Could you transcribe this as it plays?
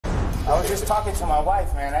I was just talking to my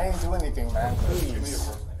wife, man. I didn't do anything, man.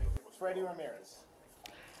 Please. Freddy Ramirez.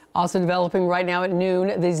 Also developing right now at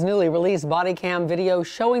noon, these newly released body cam videos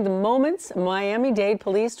showing the moments Miami-Dade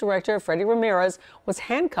Police Director Freddy Ramirez was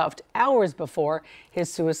handcuffed hours before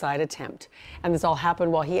his suicide attempt. And this all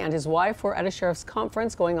happened while he and his wife were at a sheriff's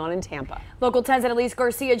conference going on in Tampa. Local 10's Annalise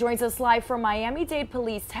Garcia joins us live from Miami-Dade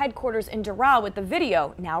Police headquarters in Doral with the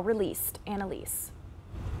video now released. Annalise.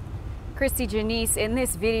 Christy, Janice, in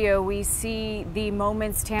this video, we see the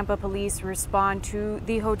moments Tampa police respond to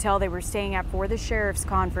the hotel they were staying at for the sheriff's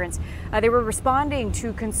conference. They were responding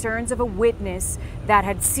to concerns of a witness that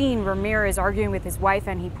had seen Ramirez arguing with his wife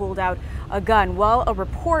and he pulled out a gun. Well, a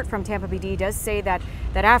report from Tampa PD does say that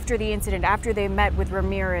after the incident, after they met with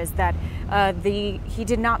Ramirez, that he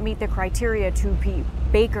did not meet the criteria to be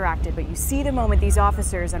Baker acted. But you see the moment these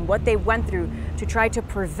officers and what they went through to try to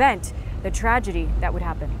prevent the tragedy that would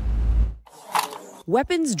happen.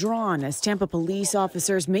 Weapons drawn as Tampa police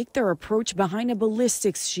officers make their approach behind a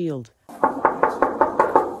ballistics shield.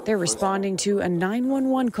 They're responding to a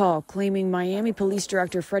 911 call claiming Miami Police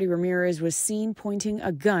Director Freddy Ramirez was seen pointing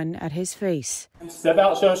a gun at his face. Step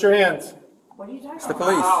out, show us your hands. What are you talking about? It's the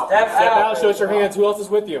police. Step out, show us your hands. Who else is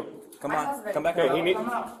with you? Come on, come back. Okay,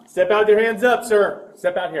 step out with your hands up, sir.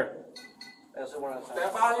 Step out here.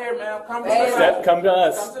 Step out here, man. Come Come to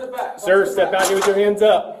us. Come to the back. Sir, step out here with your hands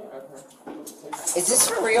up. Is this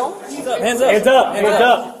for real? Hands up. Hands up. Hands up. Hands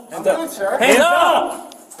up. Hands up. Sir? Hands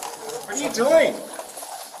up. What are you doing?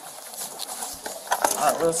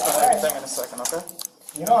 All right, we'll start everything in a second, okay?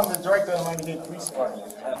 You know, I'm the director of the Miami-Dade Police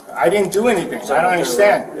Department. I didn't do anything, so I don't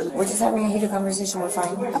understand. We're just having a heated conversation. We're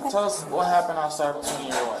fine. Okay. Tell us what happened outside between you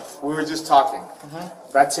and your wife. We were just talking.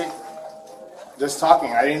 That's it. Just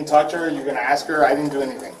talking. I didn't touch her. You're going to ask her. I didn't do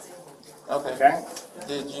anything. Okay. Okay?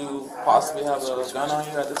 Did you possibly have a gun on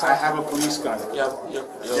you at the time? I have a police gun.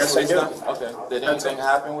 Yes, I do. Gun? Okay. Did anything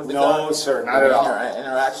happen with the gun? No, sir. Not at all.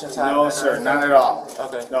 Interactions happen? No, sir. Not at all.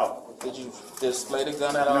 Okay. No. Did you display the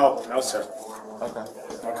gun at all? No. No, sir. Okay.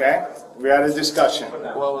 Okay? We had a discussion.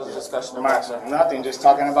 What was the discussion about, sir? Nothing. Just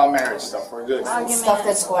talking about marriage stuff. We're good. Stuff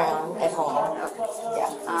that's going on at home.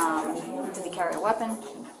 Yeah. Did he carry a weapon?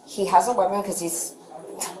 He has a weapon because he's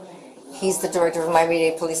the director of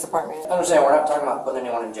Miami-Dade Police Department. I understand we're not talking about putting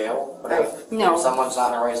anyone in jail, but if someone's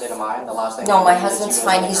not in a right state of mind, the last thing. No, my husband's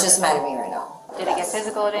fine. He's just mad at me right now. Did he get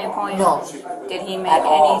physical at any point? No. Did he make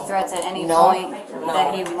any threats at any point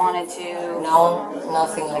that he wanted to? No,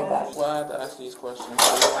 nothing like that. Well, I have to ask these questions.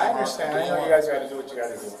 I understand. I know you guys got to do what you got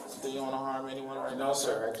to do. Do you want to harm anyone right now? No,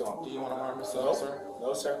 sir. I don't. Do you want to harm yourself, sir?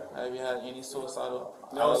 No, sir. Have you had any suicidal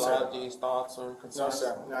these thoughts or concerns? No,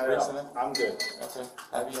 sir. Not at all. I'm good. Okay.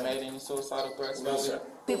 Have you made any suicidal threats? No, sir.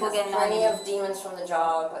 People getting plenty of demons from the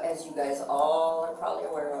job, as you guys all are probably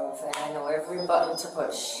aware of, and I know every button to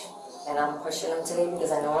push. And I'm pushing them today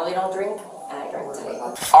because I normally don't drink, and I drank today.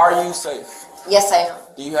 Are you safe? Yes, I am.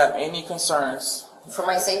 Do you have any concerns? For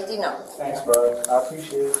my safety, no. Thanks, brother. I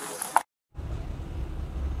appreciate it.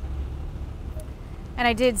 And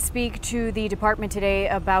I did speak to the department today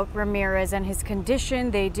about Ramirez and his condition.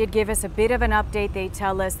 They did give us a bit of an update. They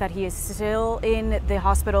tell us that he is still in the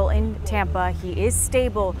hospital in Tampa. He is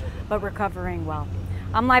stable, but recovering well.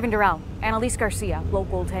 I'm live in Doral. Annalise Garcia,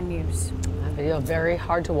 Local 10 News. That video very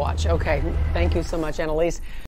hard to watch. Okay, thank you so much, Annalise.